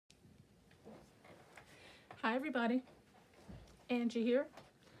Hi everybody, Angie here,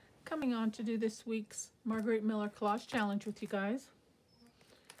 coming on to do this week's Marguerite Miller Collage Challenge with you guys.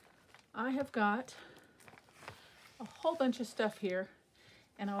 I have got a whole bunch of stuff here,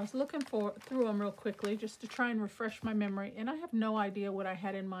 and I was looking through them real quickly just to try and refresh my memory, and I have no idea what I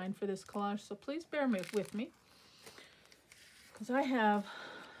had in mind for this collage, so please bear with me, because I have,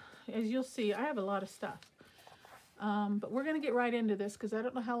 as you'll see, I have a lot of stuff. But we're going to get right into this because I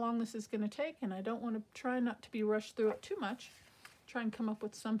don't know how long this is going to take, and I don't want to try not to be rushed through it too much. Try and come up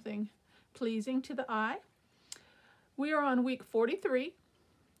with something pleasing to the eye. We are on week 43.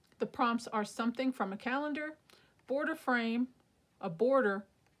 The prompts are something from a calendar, border frame, a border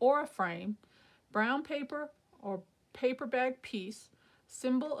or a frame, brown paper or paper bag piece,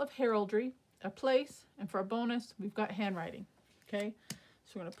 symbol of heraldry, a place, and for a bonus, we've got handwriting. Okay,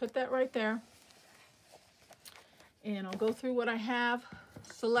 so we're going to put that right there. And I'll go through what I have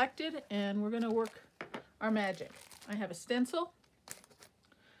selected, and we're going to work our magic. I have a stencil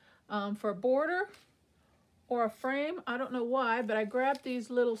for a border or a frame. I don't know why, but I grabbed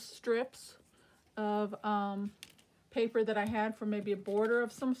these little strips of paper that I had for maybe a border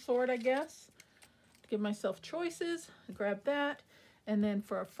of some sort, I guess. To give myself choices, I grabbed that. And then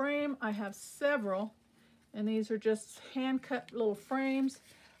for a frame, I have several, and these are just hand-cut little frames.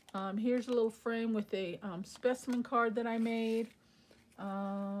 Here's a little frame with a specimen card that I made.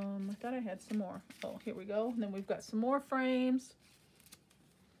 I thought I had some more. Oh, here we go. And then we've got some more frames.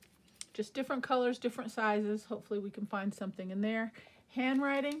 Just different colors, different sizes. Hopefully we can find something in there.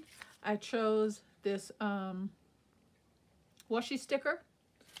 Handwriting. I chose this washi sticker.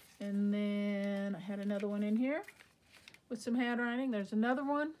 And then I had another one in here with some handwriting. There's another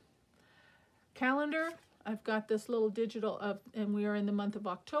one. Calendar. I've got this little digital of, and we are in the month of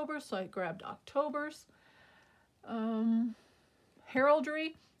October, so I grabbed October's.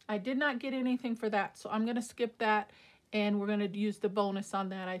 Heraldry, I did not get anything for that, so I'm going to skip that, and we're going to use the bonus on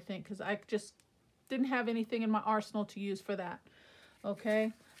that, I think, because I just didn't have anything in my arsenal to use for that.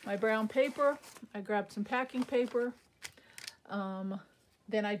 Okay, my brown paper, I grabbed some packing paper.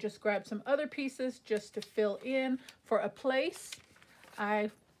 Then I just grabbed some other pieces just to fill in. For a place, I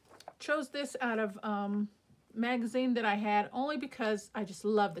chose this out of magazine that I had only because I just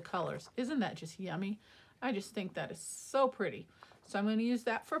love the colors. Isn't that just yummy? I just think that is so pretty. So I'm going to use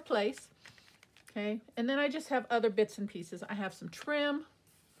that for place. Okay, and then I just have other bits and pieces. I have some trim.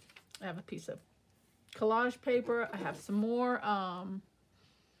 I have a piece of collage paper. I have some more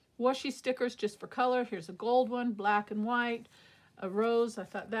washi stickers just for color. Here's a gold one, black and white. A rose. I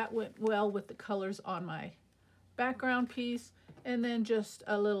thought that went well with the colors on my background piece. And then just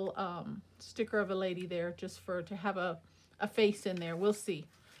a little sticker of a lady there just to have a face in there. We'll see.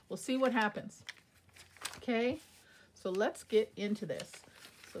 We'll see what happens. Okay, so let's get into this.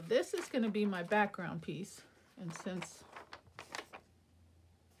 So this is going to be my background piece. And since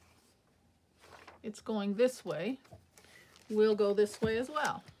it's going this way, we'll go this way as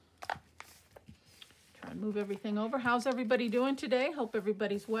well. Try and move everything over. How's everybody doing today? Hope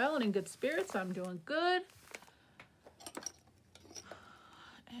everybody's well and in good spirits. I'm doing good.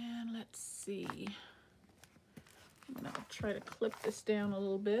 And let's see, I'm going to try to clip this down a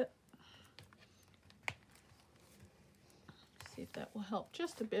little bit. See if that will help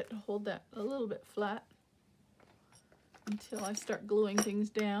just a bit to hold that a little bit flat until I start gluing things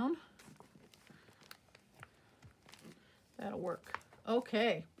down. That'll work.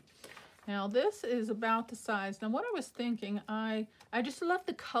 Okay, now this is about the size. Now what I was thinking, I just love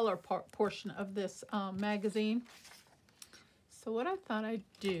the color portion of this magazine. So what I thought I'd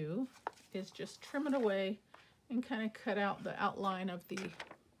do is just trim it away and kind of cut out the outline of the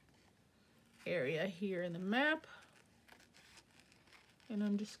area here in the map. And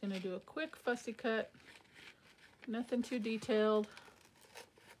I'm just going to do a quick fussy cut, nothing too detailed.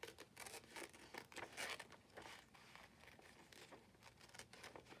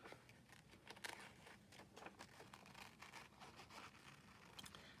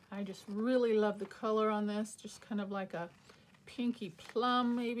 I just really love the color on this, just kind of like a pinky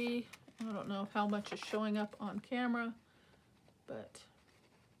plum maybe. I don't know how much is showing up on camera, but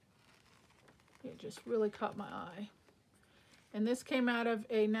it just really caught my eye. And this came out of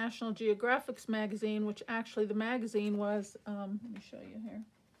a National Geographic's magazine, which actually the magazine was, let me show you here.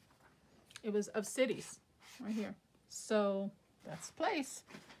 It was of cities, right here. So that's the place,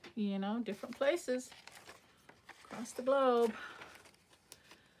 you know, different places across the globe.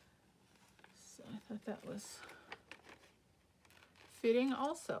 So I thought that was fitting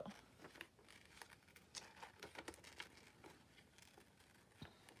also.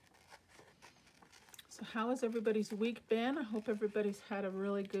 So how has everybody's week been? I hope everybody's had a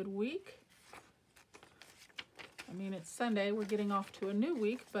really good week. I mean, it's Sunday, we're getting off to a new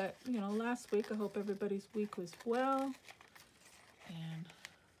week, but, you know, last week, I hope everybody's week was well. And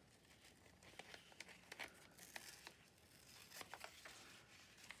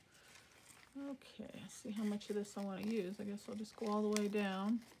okay, see how much of this I want to use. I guess I'll just go all the way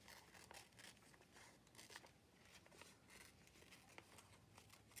down.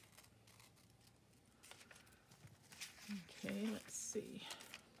 Okay, let's see.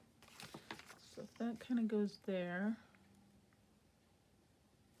 So if that kind of goes there.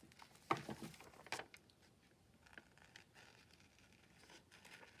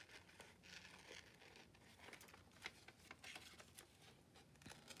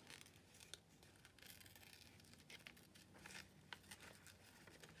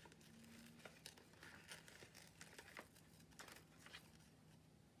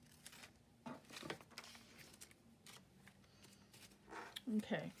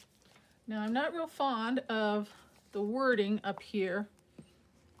 Okay, now I'm not real fond of the wording up here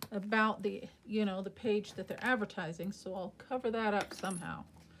about the, you know, the page that they're advertising, so I'll cover that up somehow.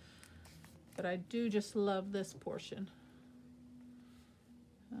 But I do just love this portion.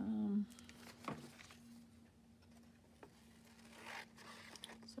 So I'm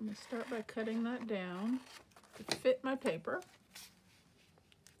going to start by cutting that down to fit my paper.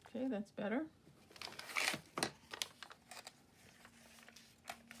 Okay, that's better.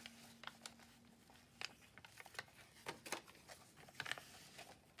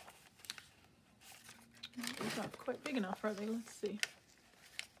 These aren't quite big enough, are they? Let's see.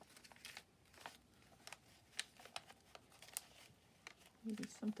 Maybe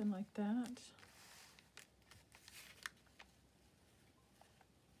something like that.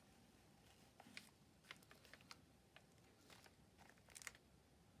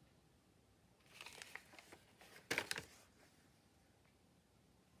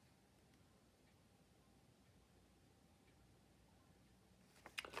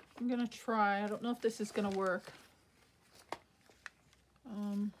 I'm gonna try. I don't know if this is gonna work.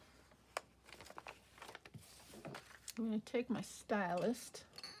 I'm gonna take my stylist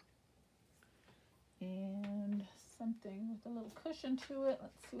and something with a little cushion to it.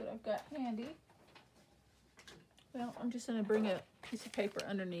 Let's see what I've got handy. Well, I'm just gonna bring a piece of paper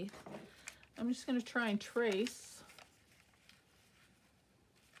underneath. I'm just gonna try and trace.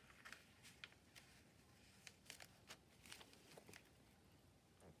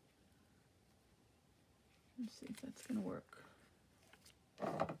 Let's see if that's gonna work.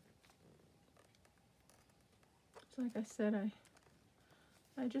 So like I said,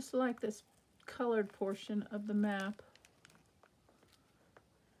 I just like this colored portion of the map,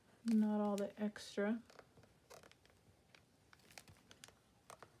 not all the extra.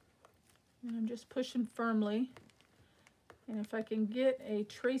 And I'm just pushing firmly. And if I can get a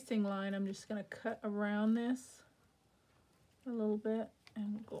tracing line, I'm just gonna cut around this a little bit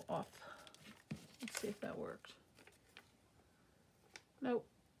and we'll go off. Let's see if that worked. Nope,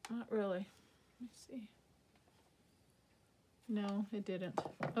 not really. Let me see. No, it didn't.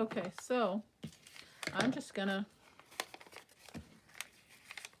 Okay, so I'm just gonna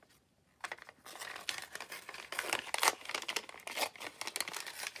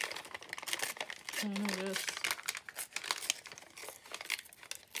just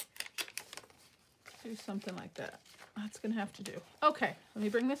do something like that. That's gonna have to do. Okay, let me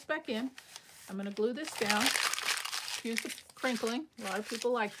bring this back in. I'm gonna glue this down. Excuse the crinkling. A lot of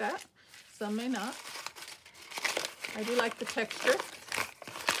people like that. Some may not. I do like the texture.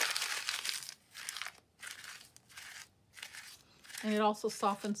 And it also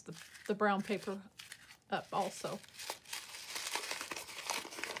softens the brown paper up also.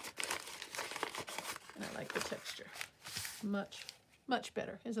 And I like the texture. Much, much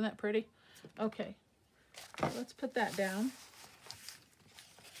better. Isn't that pretty? Okay, so let's put that down.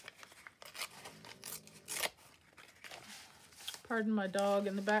 Pardon my dog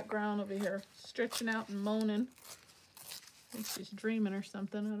in the background over here, stretching out and moaning. I think she's dreaming or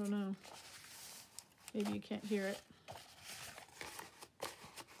something, I don't know. Maybe you can't hear it.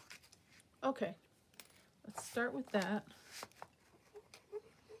 Okay, let's start with that.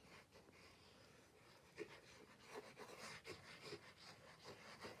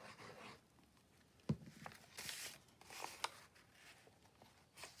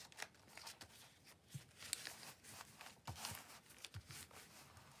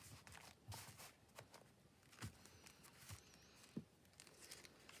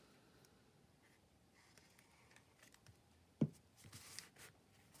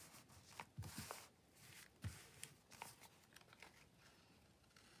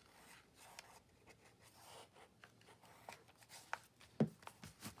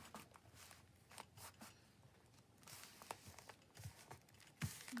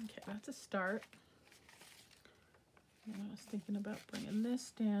 that's a start. And I was thinking about bringing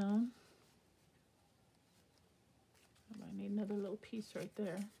this down. I need another little piece right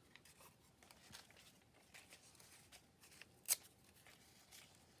there.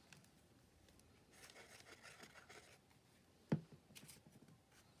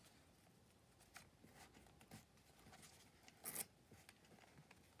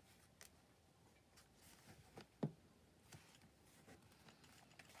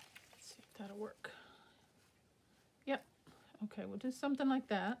 That'll work. Yep. Okay, we'll do something like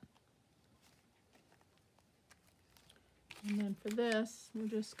that. And then for this, we'll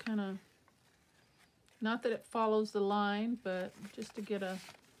just kind of, not that it follows the line, but just to get a,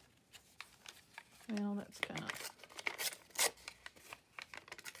 well, that's kind of,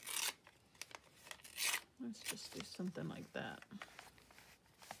 let's just do something like that.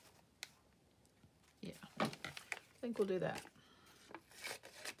 Yeah, I think we'll do that.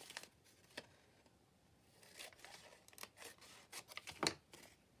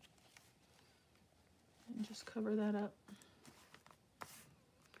 Just cover that up.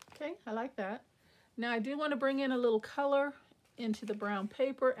 Okay, I like that. Now I do want to bring in a little color into the brown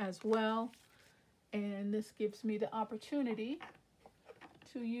paper as well. And this gives me the opportunity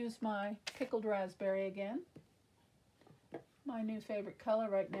to use my pickled raspberry again. My new favorite color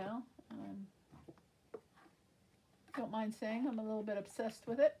right now. Don't mind saying I'm a little bit obsessed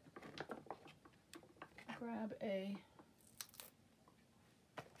with it. Grab a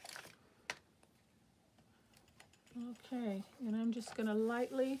okay, and I'm just going to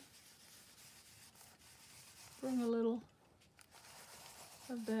lightly bring a little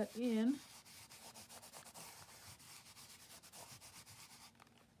of that in.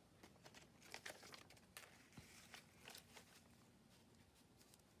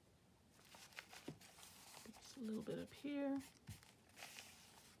 Just a little bit up here.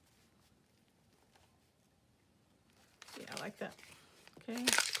 Yeah, I like that. Okay,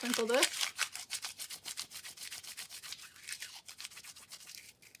 sprinkle this.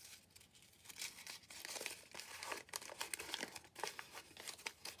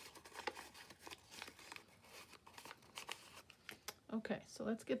 Okay, so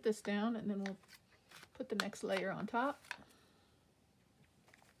let's get this down and then we'll put the next layer on top.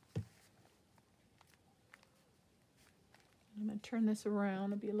 I'm going to turn this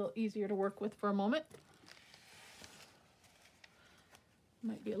around. It'll be a little easier to work with for a moment.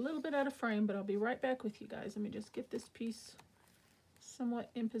 Might be a little bit out of frame, but I'll be right back with you guys. Let me just get this piece somewhat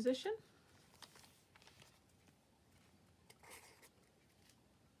in position.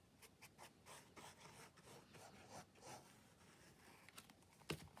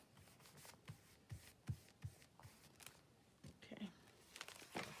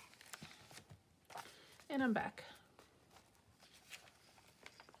 And I'm back.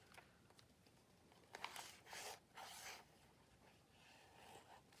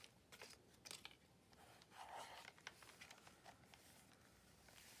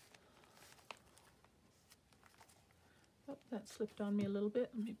 Oh, that slipped on me a little bit.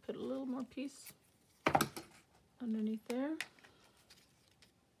 Let me put a little more piece underneath there.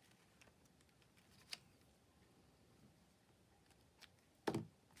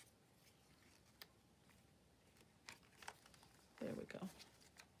 There we go.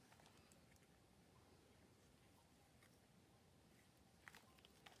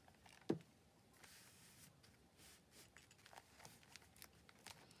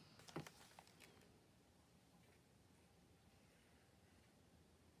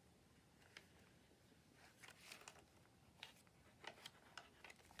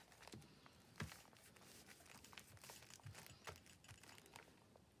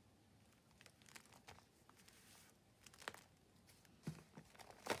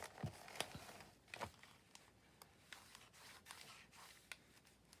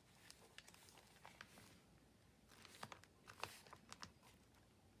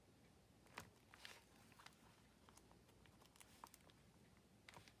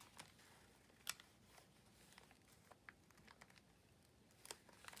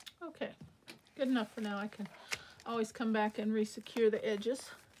 Okay, good enough for now. I can always come back and re-secure the edges.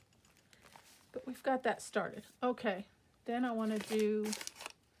 But we've got that started. Okay, then I want to do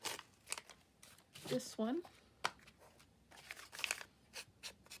this one.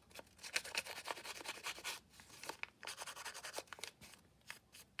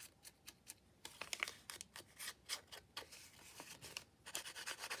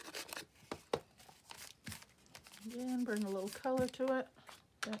 Again, bring a little color to it.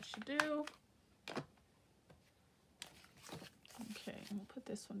 That should do. Okay, and we'll put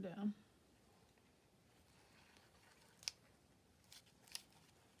this one down.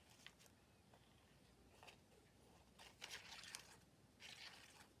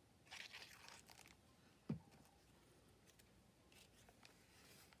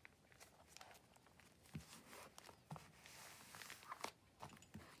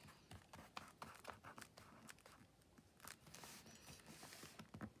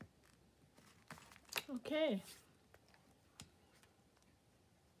 Okay.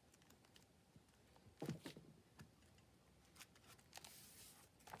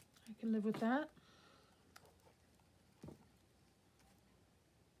 I can live with that.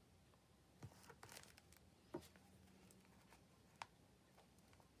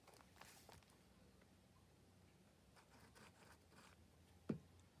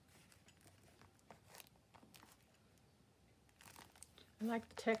 I like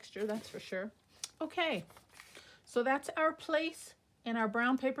the texture, that's for sure. Okay, so that's our place in our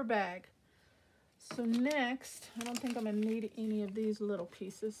brown paper bag. So next, I don't think I'm gonna need any of these little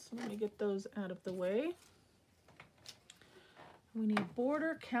pieces. So let me get those out of the way. We need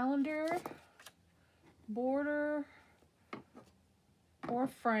border, calendar, border, or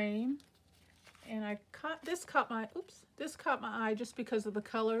frame. And this caught my eye just because of the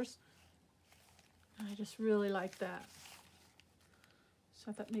colors. I just really like that. So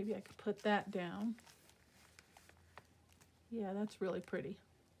I thought maybe I could put that down. Yeah, that's really pretty.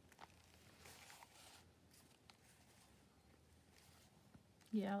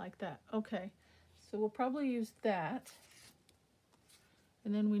 Yeah, I like that. Okay, so we'll probably use that.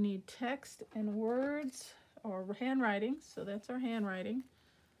 And then we need text and words or handwriting. So that's our handwriting.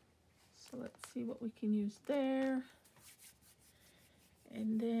 So let's see what we can use there.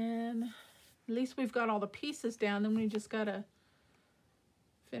 And then at least we've got all the pieces down. Then we just gotta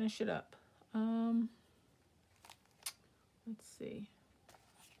finish it up. Let's see.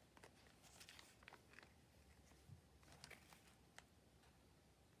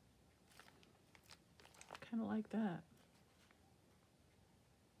 Kind of like that.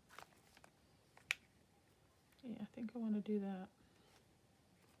 Yeah, I think I want to do that.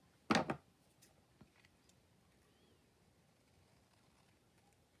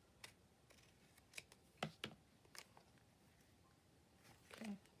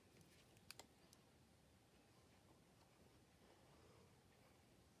 Okay.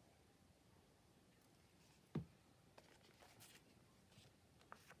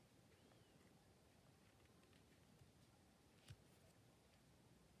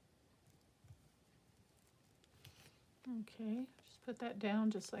 Okay, just put that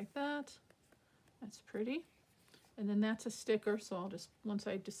down just like that. That's pretty. And then that's a sticker, so I'll just, once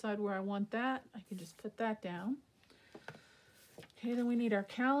I decide where I want that, I can just put that down. Okay, then we need our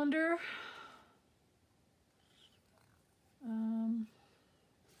calendar.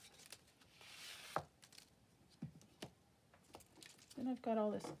 Then I've got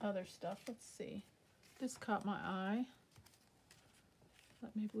all this other stuff. Let's see. This caught my eye.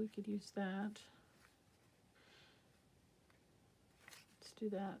 Thought maybe we could use that. Let's do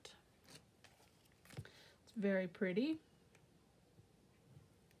that. It's very pretty.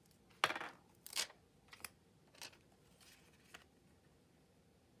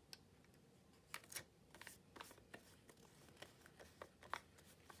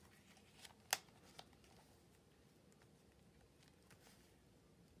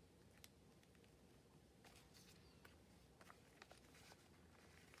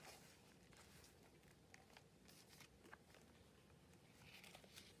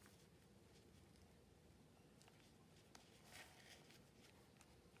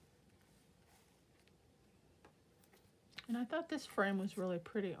 And I thought this frame was really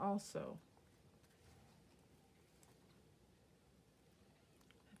pretty also.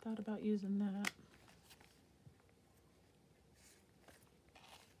 I thought about using that.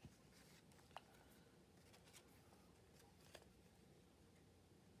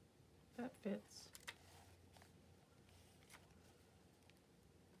 That fits.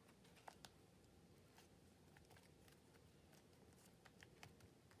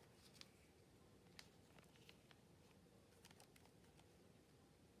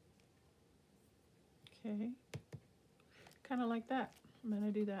 Okay, kind of like that. I'm going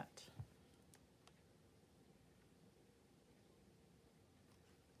to do that.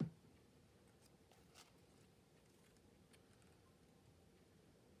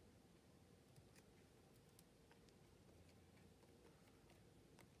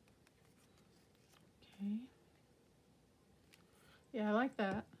 Okay. Yeah, I like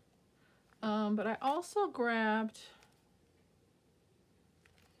that. But I also grabbed,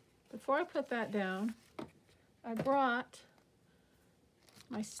 before I put that down, I brought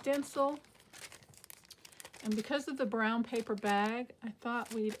my stencil, and because of the brown paper bag, I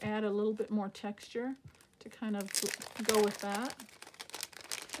thought we'd add a little bit more texture to kind of go with that.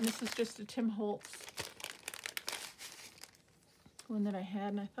 And this is just a Tim Holtz one that I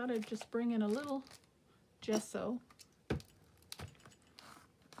had, and I thought I'd just bring in a little gesso.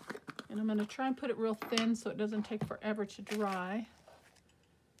 And I'm going to try and put it real thin so it doesn't take forever to dry.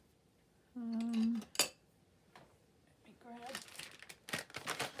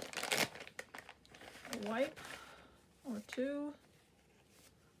 wipe or two.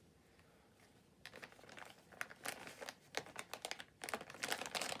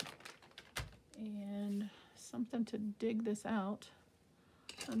 And something to dig this out.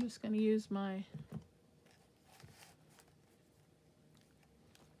 I'm just going to use my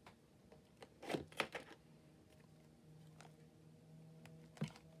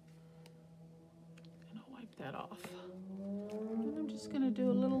that off. And I'm just going to do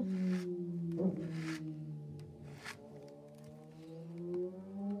a little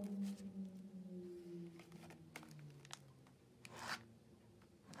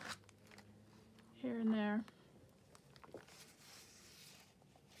here and there.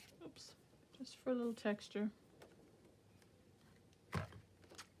 Oops, just for a little texture.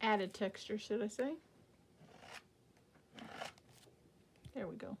 Added texture, should I say. There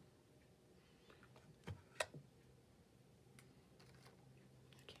we go.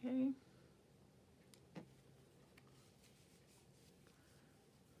 Okay.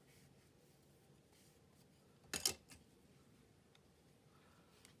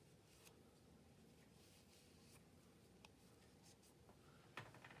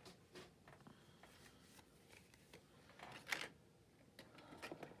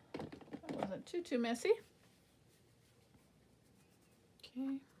 That wasn't too messy.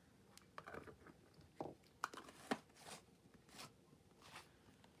 Okay.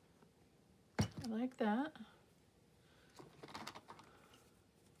 I like that.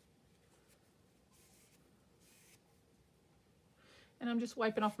 And I'm just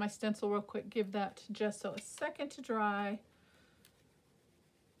wiping off my stencil real quick. Give that just a second to dry.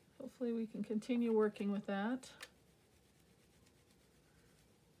 Hopefully we can continue working with that.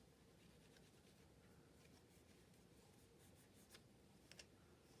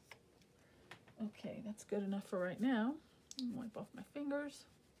 Okay, that's good enough for right now. Wipe off my fingers.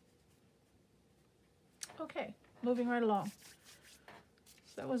 Okay, moving right along.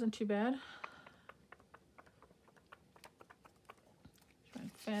 So that wasn't too bad. Try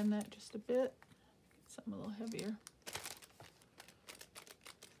and fan that just a bit. Get something a little heavier.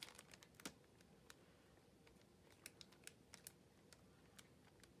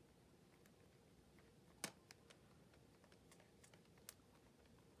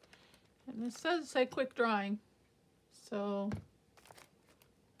 And this does say quick drying, so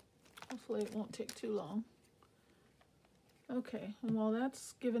hopefully it won't take too long. Okay, and while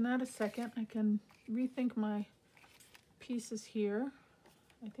that's given that a second, I can rethink my pieces here.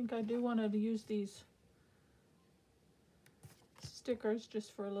 I think I do want to use these stickers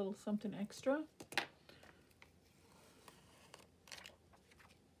just for a little something extra.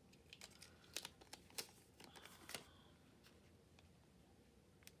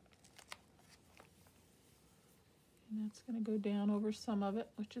 And that's going to go down over some of it,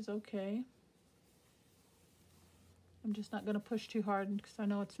 which is okay. I'm just not going to push too hard because I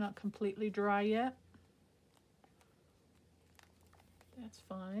know it's not completely dry yet. That's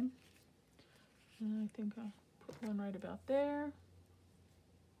fine. And I think I'll put one right about there.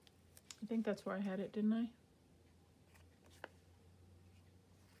 I think that's where I had it, didn't I?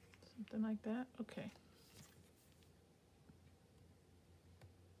 Something like that. Okay.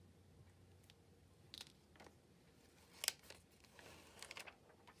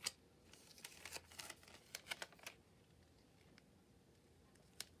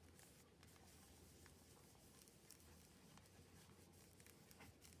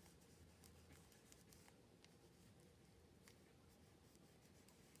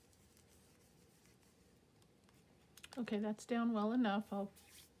 Okay, that's down well enough. I'll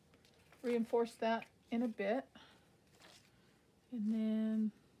reinforce that in a bit. And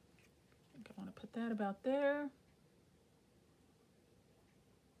then I think I want to put that about there.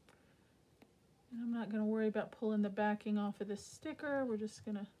 And I'm not going to worry about pulling the backing off of this sticker. We're just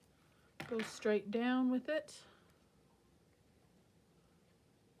going to go straight down with it.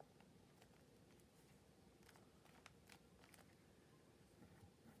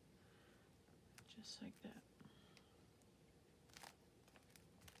 Just like that.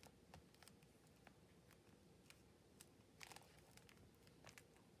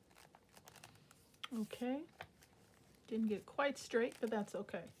 Okay, didn't get quite straight, but that's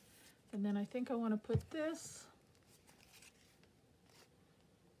okay. And then I think I want to put this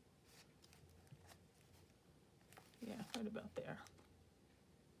right about there.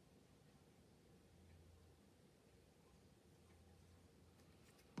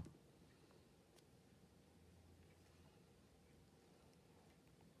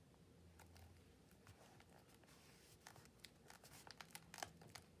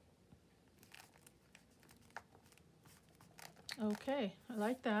 Okay, I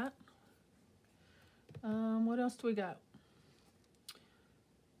like that. What else do we got?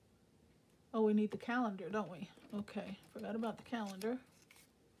 Oh, we need the calendar, don't we? Okay, forgot about the calendar.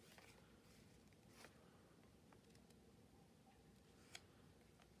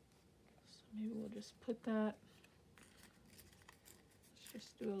 So maybe we'll just put that. Let's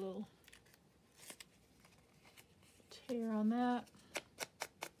just do a little tear on that.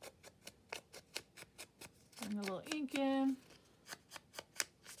 Bring a little ink in.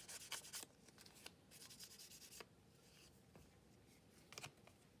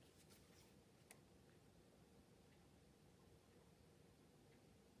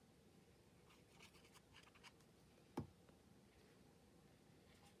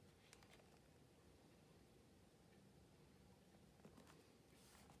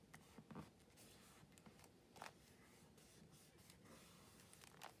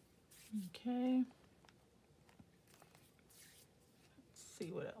 Okay. Let's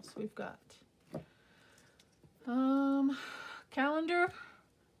see what else we've got. Calendar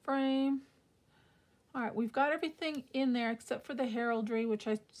frame. All right, we've got everything in there except for the heraldry, which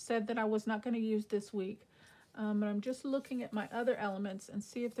I said that I was not going to use this week. But I'm just looking at my other elements and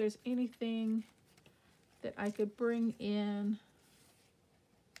see if there's anything that I could bring in.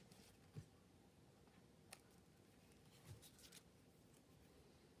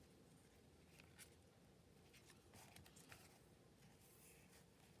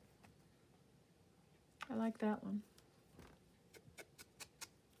 I like that one.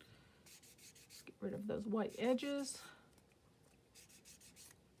 Let's get rid of those white edges.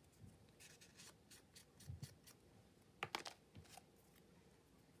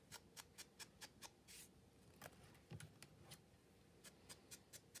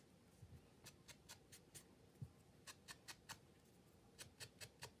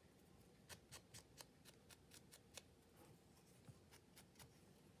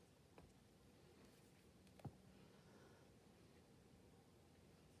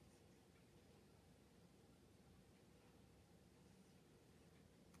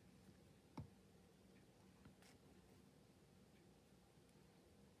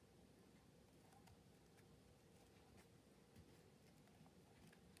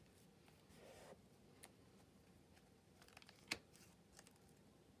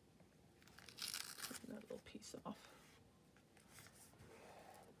 That little piece off.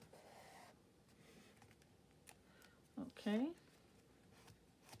 Okay,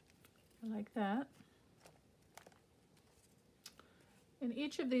 I like that. And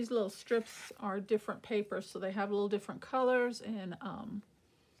each of these little strips are different papers, so they have little different colors and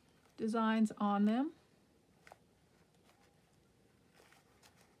designs on them.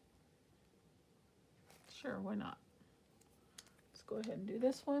 Sure, why not? Let's go ahead and do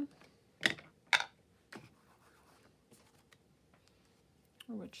this one.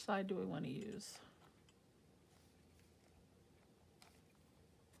 Or which side do we want to use?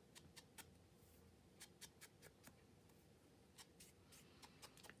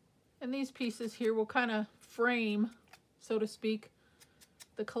 And these pieces here will kind of frame, so to speak,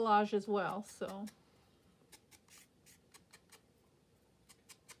 the collage as well. So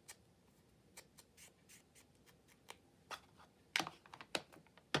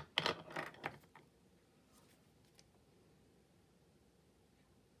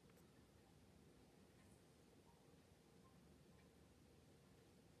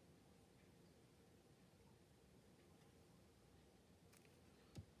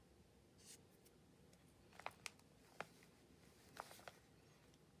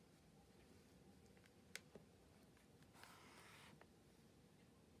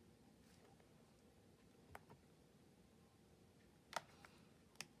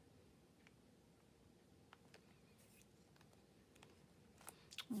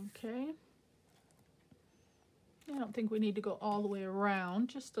okay. I don't think we need to go all the way around,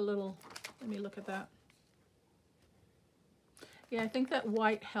 just a little. Let me look at that. Yeah, I think that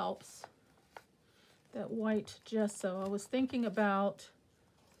white helps. That white gesso. I was thinking about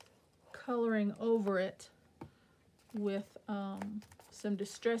coloring over it with some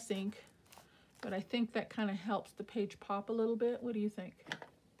distress ink, but I think that kind of helps the page pop a little bit. What do you think?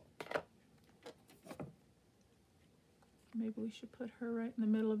 Maybe we should put her right in the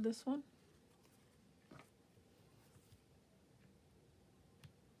middle of this one.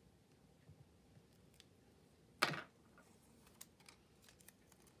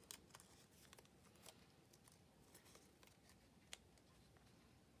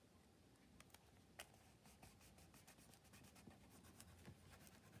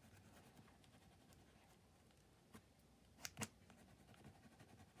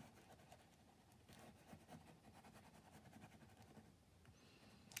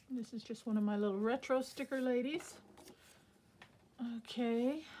 This is just one of my little retro sticker ladies.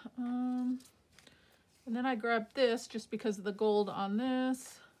 Okay, and then I grabbed this just because of the gold on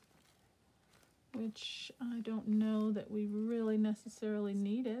this, which I don't know that we really necessarily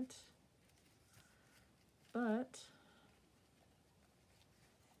need it, but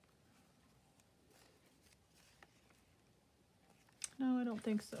no, I don't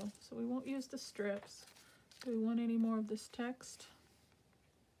think so. So we won't use the strips. Do we want any more of this text?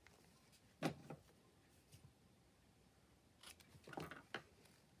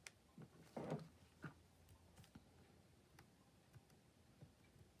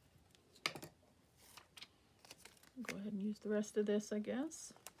 Go ahead and use the rest of this, I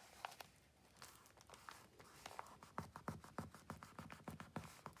guess.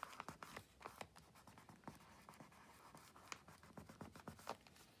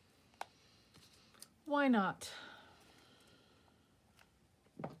 Why not?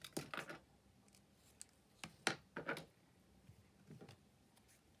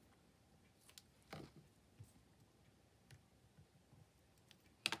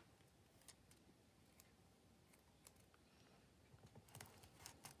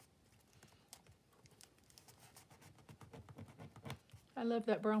 I love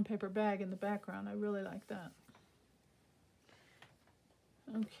that brown paper bag in the background. I really like that.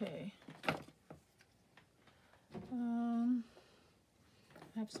 Okay.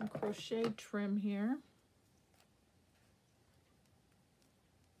 I have some crocheted trim here.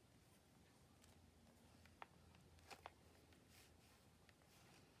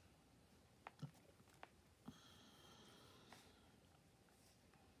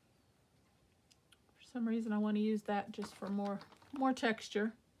 For some reason I want to use that just for more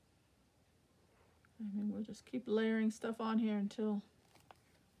texture. I mean, we'll just keep layering stuff on here until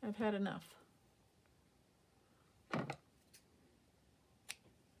I've had enough.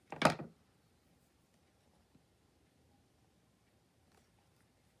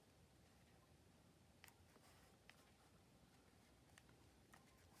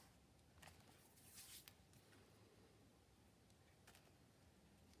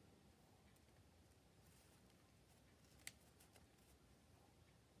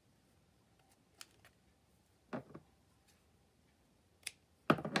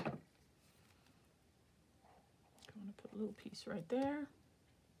 Put a little piece right there.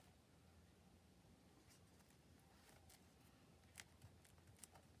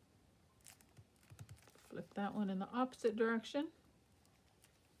 Flip that one in the opposite direction.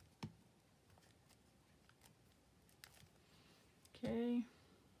 Okay.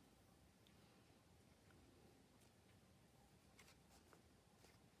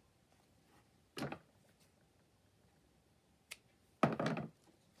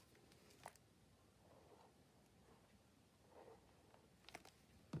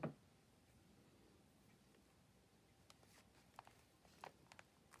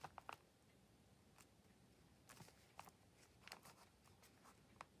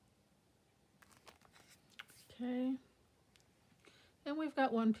 Okay, and we've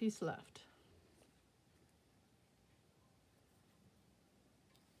got one piece left.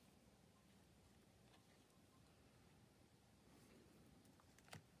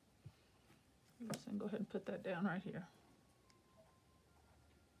 I'm just gonna go ahead and put that down right here.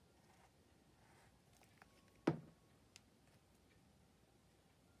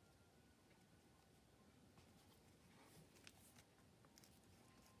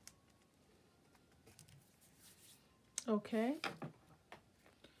 Okay.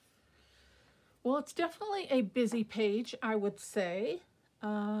 Well, it's definitely a busy page, I would say.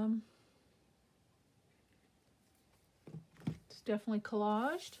 It's definitely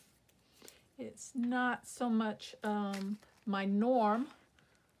collaged. It's not so much my norm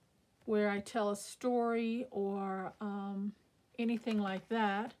where I tell a story or anything like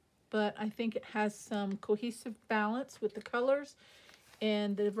that, but I think it has some cohesive balance with the colors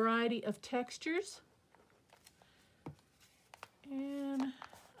and the variety of textures. And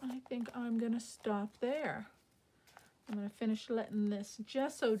I think I'm gonna stop there. I'm gonna finish letting this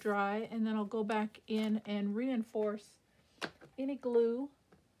gesso dry, and then I'll go back in and reinforce any glue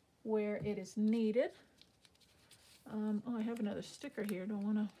where it is needed. Oh, I have another sticker here. Don't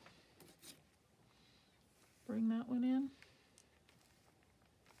wanna bring that one in.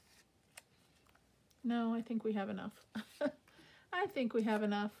 No, I think we have enough. I think we have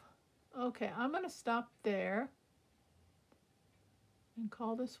enough. Okay, I'm gonna stop there and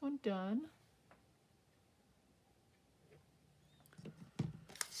call this one done.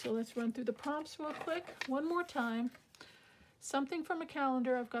 So let's run through the prompts real quick one more time. Something from a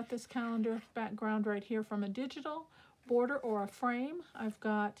calendar. I've got this calendar background right here from a digital. border or a frame, I've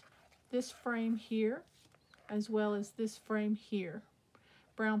got this frame here as well as this frame here.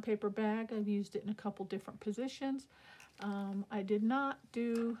 Brown paper bag, I've used it in a couple different positions. I did not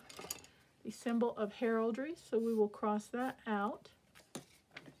do the symbol of heraldry, so we will cross that out.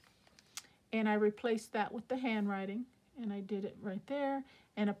 And I replaced that with the handwriting, and I did it right there.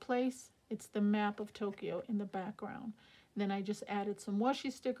 And a place, it's the map of Tokyo in the background. And then I just added some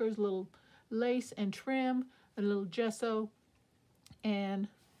washi stickers, little lace and trim, a little gesso, and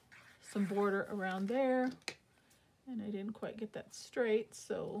some border around there. And I didn't quite get that straight,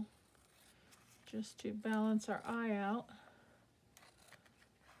 so just to balance our eye out,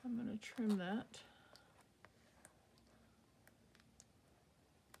 I'm going to trim that.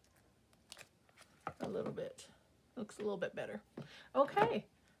 A little bit. Looks a little bit better. Okay,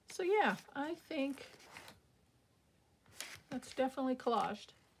 so yeah, I think that's definitely collaged.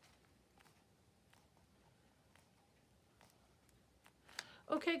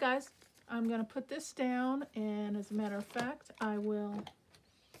 Okay guys, I'm going to put this down, and as a matter of fact, I will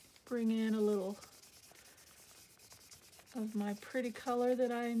bring in a little of my pretty color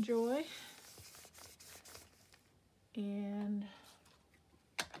that I enjoy. And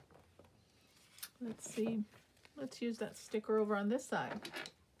let's see, let's use that sticker over on this side.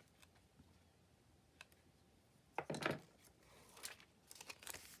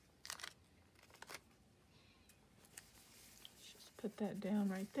 Just put that down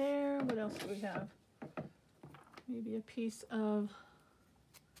right there. What else do we have? Maybe a piece of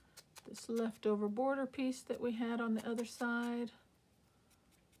this leftover border piece that we had on the other side.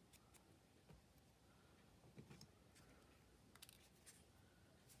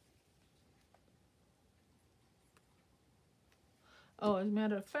 Oh, as a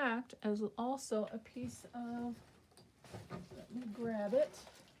matter of fact, as also a piece of, let me grab it.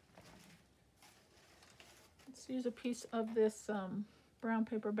 Let's use a piece of this brown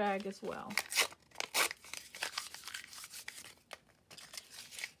paper bag as well.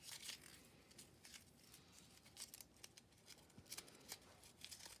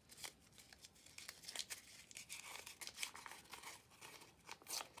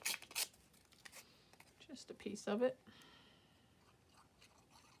 Just a piece of it.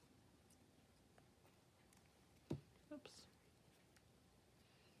 Oops.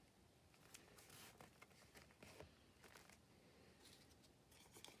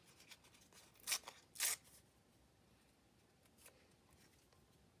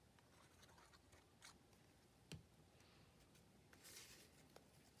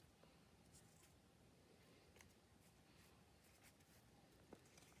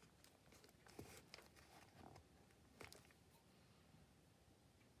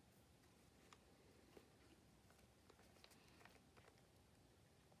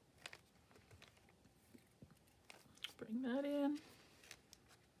 Bring that in.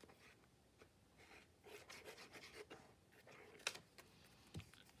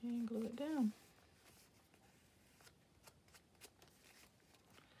 And glue it down.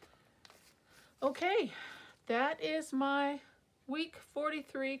 Okay, that is my week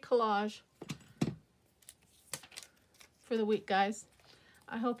 43 collage for the week, guys.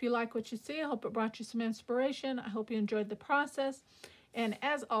 I hope you like what you see. I hope it brought you some inspiration. I hope you enjoyed the process. And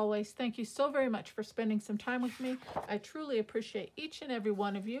as always, thank you so very much for spending some time with me. I truly appreciate each and every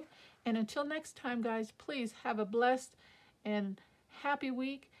one of you. And until next time, guys, please have a blessed and happy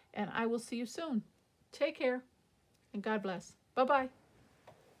week, and I will see you soon. Take care, and God bless. Bye-bye.